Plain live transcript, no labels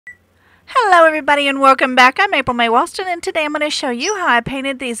Hello everybody and welcome back. I'm April May Walston and today I'm going to show you how I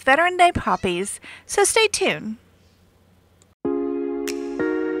painted these Veteran Day poppies. So stay tuned.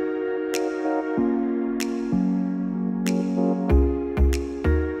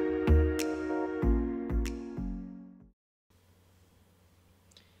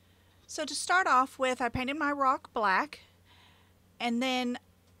 So to start off with, I painted my rock black and then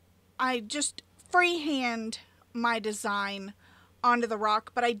I just freehand my design onto the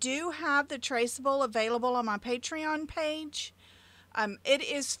rock, but I do have the traceable available on my Patreon page. It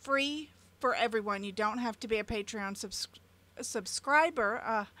is free for everyone. You don't have to be a Patreon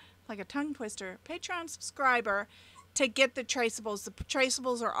subscriber, like a tongue twister, Patreon subscriber to get the traceables. The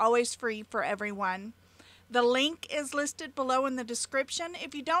traceables are always free for everyone. The link is listed below in the description.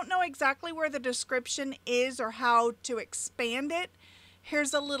 If you don't know exactly where the description is or how to expand it,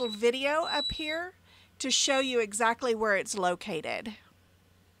 here's a little video up here to show you exactly where it's located.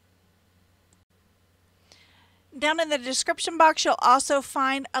 Down in the description box, you'll also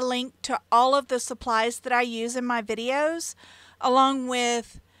find a link to all of the supplies that I use in my videos, along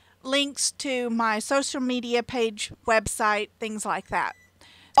with links to my social media page, website, things like that.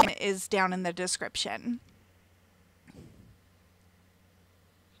 It is down in the description.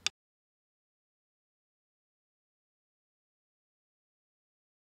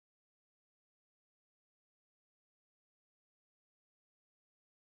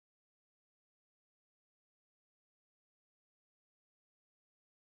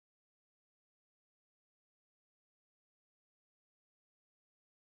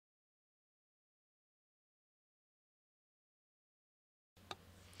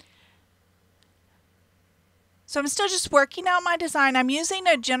 So I'm still just working out my design. I'm using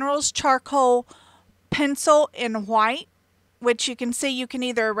a General's charcoal pencil in white, which you can see you can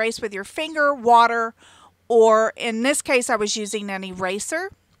either erase with your finger, water, or in this case I was using an eraser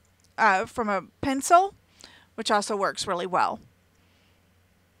from a pencil, which also works really well.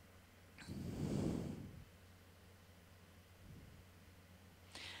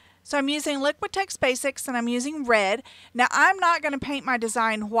 So I'm using Liquitex Basics and I'm using red. Now I'm not going to paint my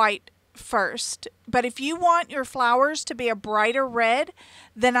design white first, but if you want your flowers to be a brighter red,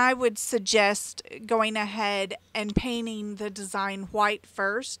 then I would suggest going ahead and painting the design white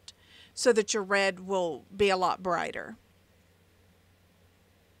first so that your red will be a lot brighter.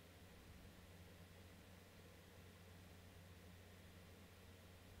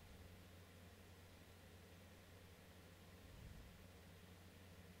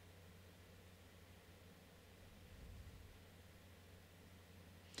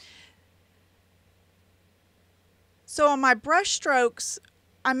 So on my brush strokes,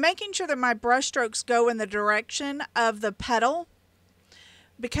 I'm making sure that my brush strokes go in the direction of the petal,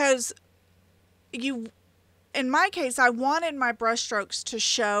 because in my case, I wanted my brush strokes to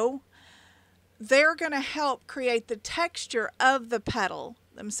show. They're going to help create the texture of the petal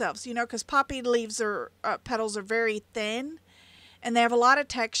themselves, you know, because poppy leaves petals are very thin and they have a lot of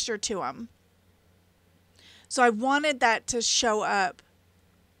texture to them. So I wanted that to show up.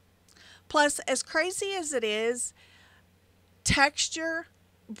 Plus, as crazy as it is, texture,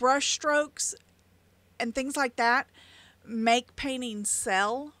 brush strokes, and things like that make painting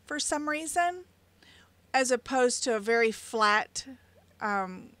sell for some reason, as opposed to a very flat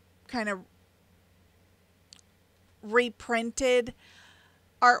kind of reprinted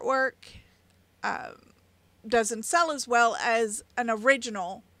artwork. Doesn't sell as well as an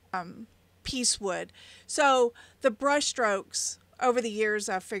original piece would. So the brush strokes, over the years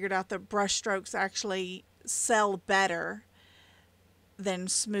I've figured out that brush strokes actually sell better than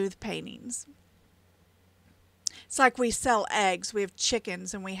smooth paintings. It's like we sell eggs. We have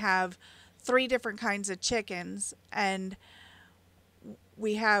chickens and we have 3 different kinds of chickens, and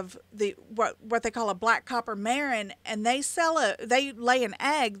we have what they call a black copper marin, and they lay an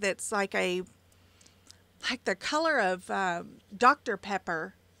egg that's like the color of Dr.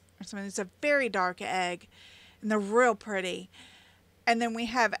 Pepper or something. It's a very dark egg and they're real pretty. And then we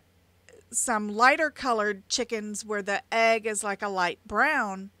have some lighter colored chickens where the egg is like a light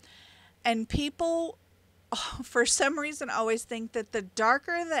brown, and people for some reason always think that the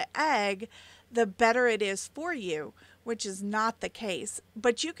darker the egg, the better it is for you, which is not the case.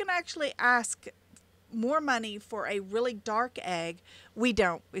 But you can actually ask more money for a really dark egg. We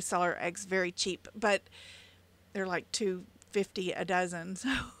don't. We sell our eggs very cheap, but they're like $2.50 a dozen.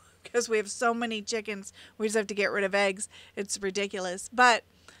 So because we have so many chickens, we just have to get rid of eggs. It's ridiculous. But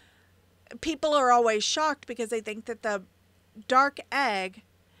people are always shocked because they think that the dark egg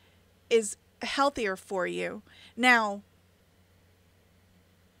is healthier for you. Now,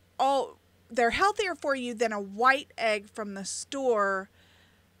 they're healthier for you than a white egg from the store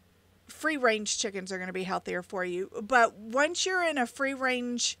free range chickens are going to be healthier for you. But once you're in a free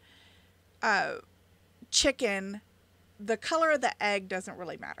range chicken, the color of the egg doesn't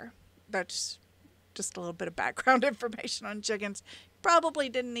really matter. That's just a little bit of background information on chickens. Probably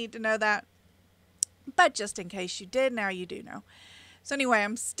didn't need to know that, but just in case you did, now you do know. So anyway,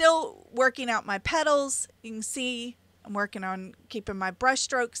 I'm still working out my petals. You can see I'm working on keeping my brush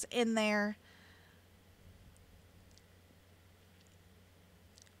strokes in there.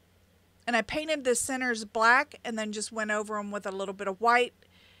 And I painted the centers black and then just went over them with a little bit of white.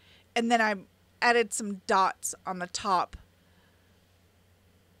 And then I added some dots on the top.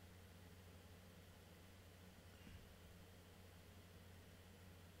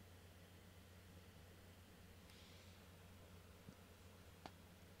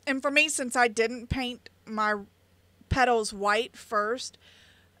 And for me, since I didn't paint my petals white first,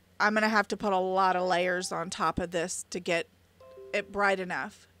 I'm going to have to put a lot of layers on top of this to get it bright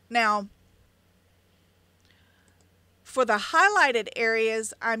enough. Now, for the highlighted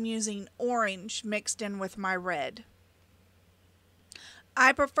areas, I'm using orange mixed in with my red.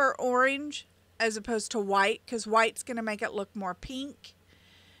 I prefer orange as opposed to white because white's going to make it look more pink.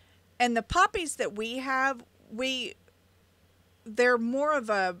 And the poppies that we have, they're more of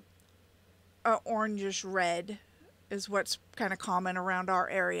a orangish red is what's kind of common around our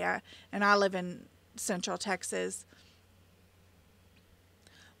area. And I live in Central Texas.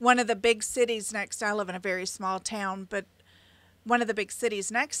 One of the big cities I live in a very small town, but one of the big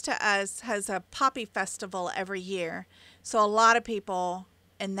cities next to us has a poppy festival every year. So a lot of people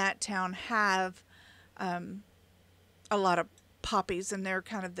in that town have a lot of poppies, and they're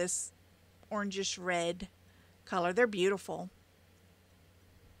kind of this orangish red color. They're beautiful.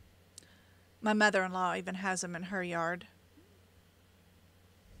 My mother-in-law even has them in her yard.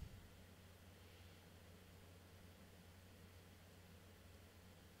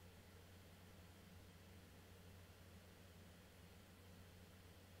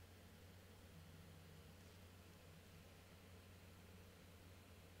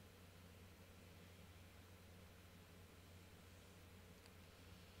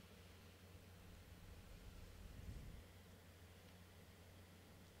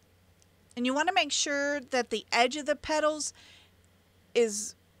 And you want to make sure that the edge of the petals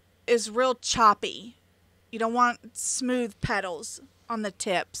is real choppy. You don't want smooth petals on the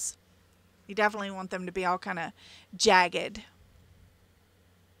tips. You definitely want them to be all kind of jagged.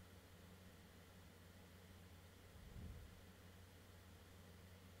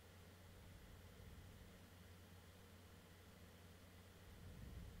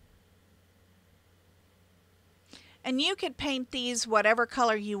 And you could paint these whatever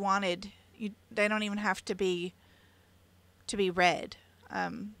color you wanted. They don't even have to be red.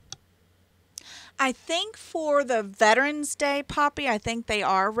 I think for the Veterans Day poppy, I think they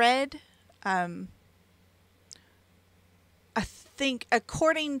are red. I think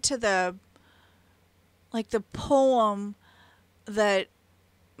according to the poem that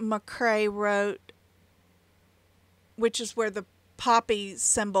McCrae wrote, which is where the poppy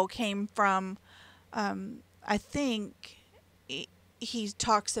symbol came from, I think he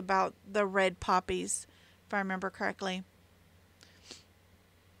talks about the red poppies, if I remember correctly.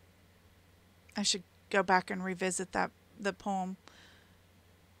 I should go back and revisit the poem.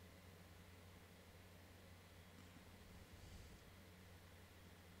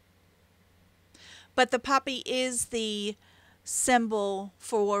 But the poppy is the symbol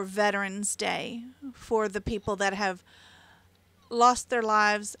for Veterans Day, for the people that have lost their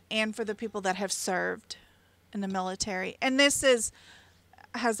lives and for the people that have served in the military. And this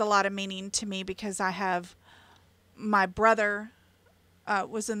has a lot of meaning to me because I have my brother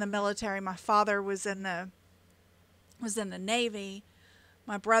was in the military. My father was in the Navy.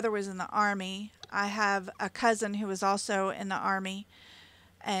 My brother was in the Army. I have a cousin who was also in the Army,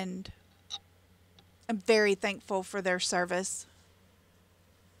 and I'm very thankful for their service.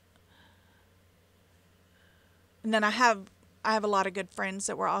 And then I have a lot of good friends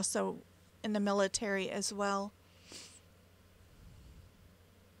that were also in the military as well.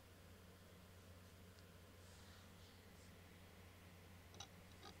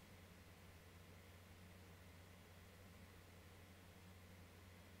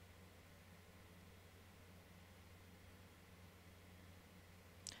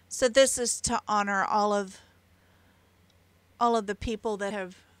 So this is to honor all of the people that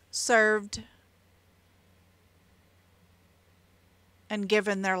have served and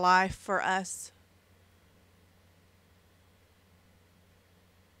given their life for us.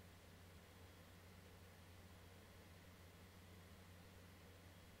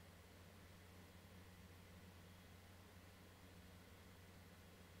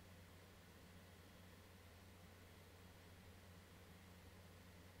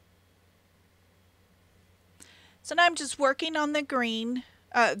 So now I'm just working on the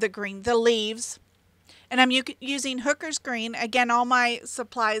the leaves. And I'm using Hooker's Green. Again, all my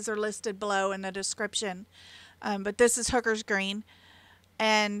supplies are listed below in the description. But this is Hooker's Green.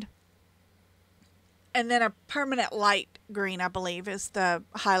 And then a permanent light green, I believe, is the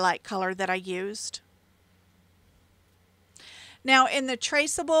highlight color that I used. Now in the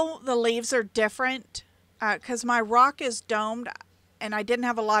traceable, the leaves are different because my rock is domed and I didn't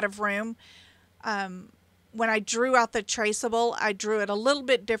have a lot of room. When I drew out the traceable, I drew it a little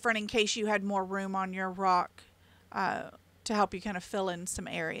bit different in case you had more room on your rock to help you kind of fill in some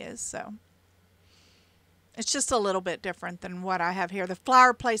areas. So it's just a little bit different than what I have here. The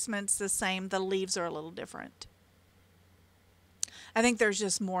flower placement's the same. The leaves are a little different. I think there's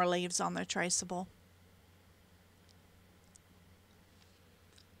just more leaves on the traceable.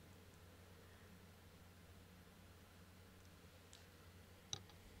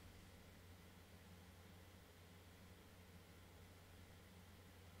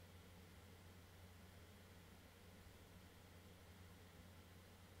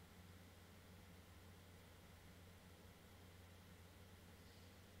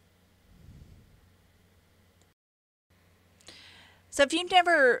 So if you've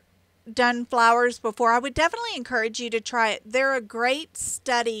never done flowers before, I would definitely encourage you to try it. They're a great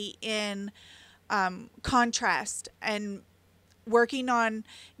study in contrast and working on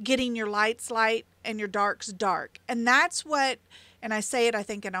getting your lights light and your darks dark. And that's what, and I say it I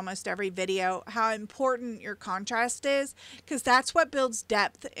think in almost every video, how important your contrast is, because that's what builds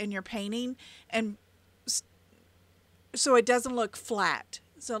depth in your painting, and so it doesn't look flat,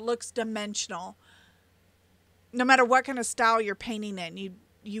 so it looks dimensional. No matter what kind of style you're painting in,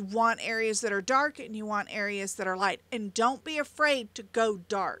 you want areas that are dark and you want areas that are light. And don't be afraid to go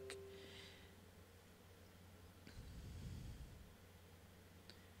dark.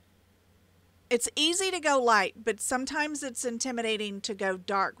 It's easy to go light, but sometimes it's intimidating to go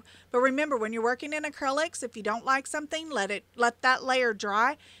dark. But remember, when you're working in acrylics, if you don't like something, let that layer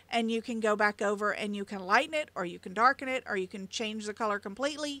dry, and you can go back over and you can lighten it, or you can darken it, or you can change the color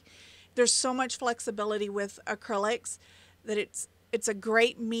completely. There's so much flexibility with acrylics that it's a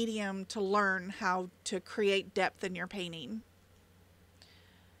great medium to learn how to create depth in your painting.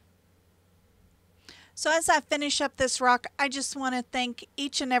 So as I finish up this rock, I just want to thank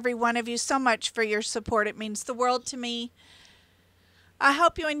each and every one of you so much for your support. It means the world to me. I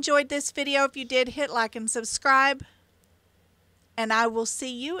hope you enjoyed this video. If you did, hit like and subscribe. And I will see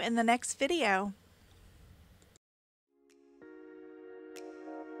you in the next video.